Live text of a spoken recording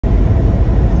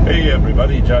Hey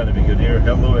everybody, John to be good here.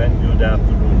 Hello and good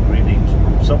afternoon. Greetings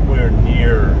from somewhere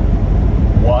near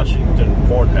Washington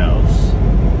Courthouse.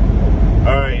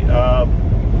 Alright,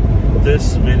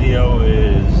 this video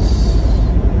is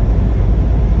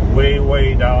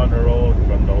way down the road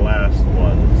from the last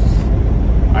ones.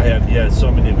 I have yet so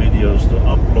many videos to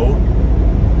upload.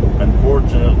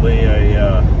 Unfortunately,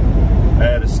 I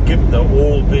had to skip the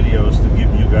old videos to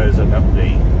give you guys an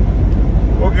update.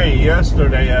 Okay,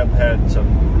 yesterday I've had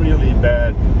some really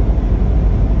bad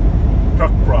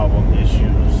truck problem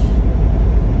issues.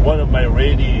 One of my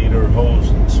radiator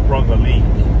hose sprung a leak,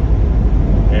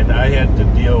 and I had to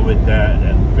deal with that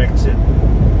and fix it.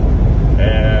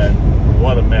 And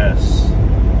what a mess.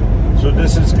 So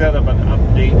this is kind of an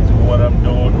update to what I'm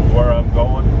doing and where I'm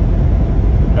going.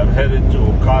 I'm headed to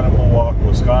Oconomowoc,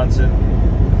 Wisconsin,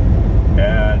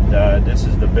 and this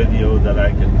is the video that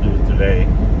I can do today.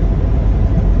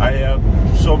 I have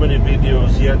so many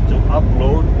videos yet to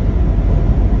upload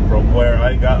from where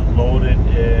I got loaded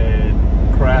in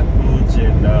Kraft Foods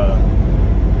in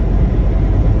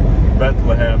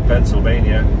Bethlehem,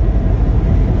 Pennsylvania,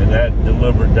 and that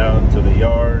delivered down to the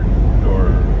yard,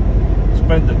 or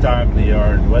spent the time in the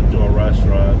yard, went to a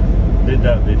restaurant, did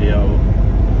that video,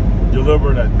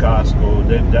 delivered at Costco,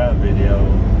 did that video,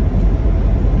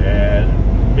 and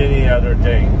many other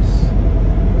things.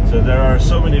 So there are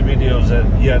so many videos that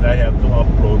yet I have to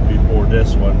upload before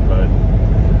this one, but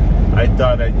I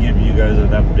thought I'd give you guys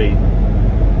an update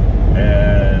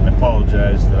and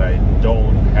apologize that I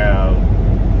don't have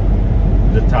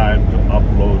the time to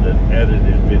upload an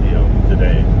edited video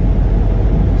today.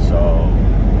 So,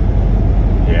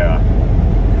 yeah.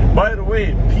 By the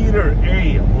way, Peter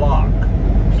A. Locke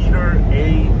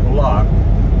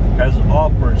has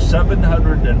offered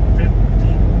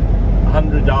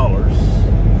 $750.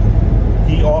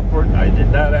 He offered, I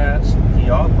did not ask, he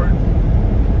offered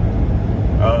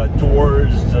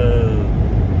towards the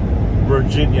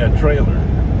Virginia trailer.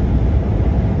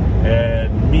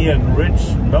 And me and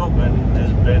Rich Melvin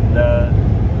has been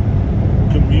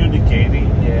communicating,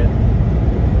 and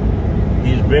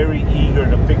he's very eager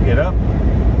to pick it up.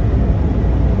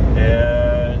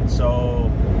 And so,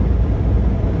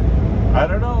 I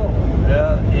don't know,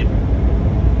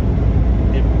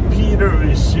 if Peter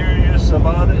is serious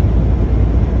about it,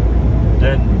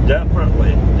 then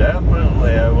definitely I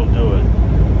will do it.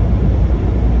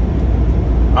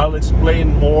 I'll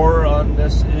explain more on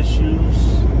this issues.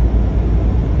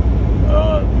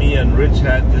 Me and Rich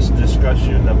had this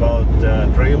discussion about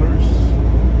trailers,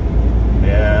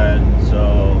 and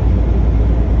so,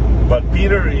 but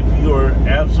Peter, if you're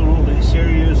absolutely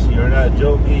serious, you're not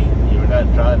joking, you're not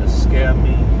trying to scam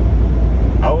me,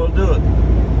 I will do it.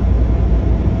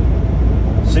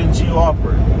 Since you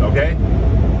offered, okay?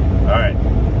 All right.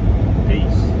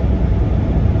 Peace.